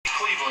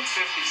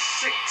Bucklin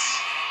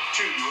 56-19.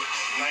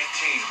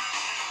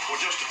 Well,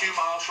 just a few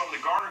miles from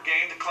the Garner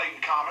game, the Clayton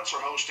Comets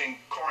are hosting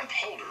Corinth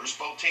holders.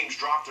 Both teams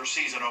dropped their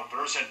season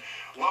openers. And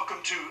welcome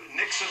to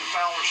Nixon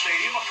Fowler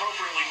Stadium,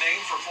 appropriately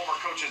named for former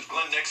coaches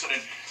Glenn Nixon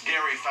and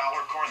Gary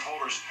Fowler. Corinth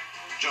holders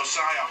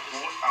Josiah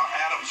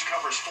Adams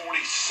covers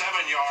 47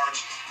 yards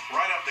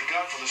right up the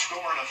gut for the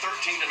score and a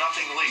 13-0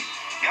 lead.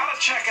 Got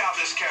to check out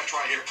this catch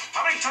right here.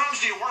 How many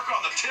times do you work on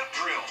the tip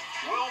drill?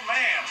 Will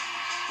Mann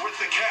with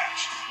the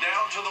catch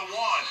down to the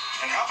one.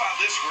 And how about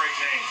this great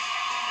name?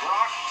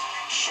 Brock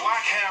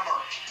Slackhammer.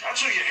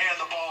 That's who you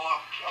hand the ball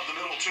up the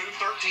middle to.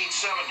 13-7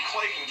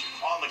 Clayton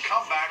on the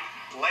comeback.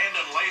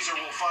 Landen Leiser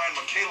will find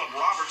McCaleb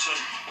Robertson.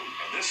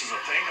 And this is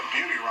a thing of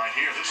beauty right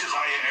here. This is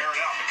how you air it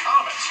out. The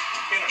Comets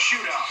in a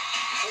shootout,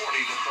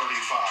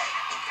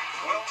 40-35.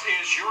 Well,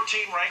 is your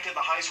team ranked in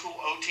the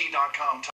highschoolot.com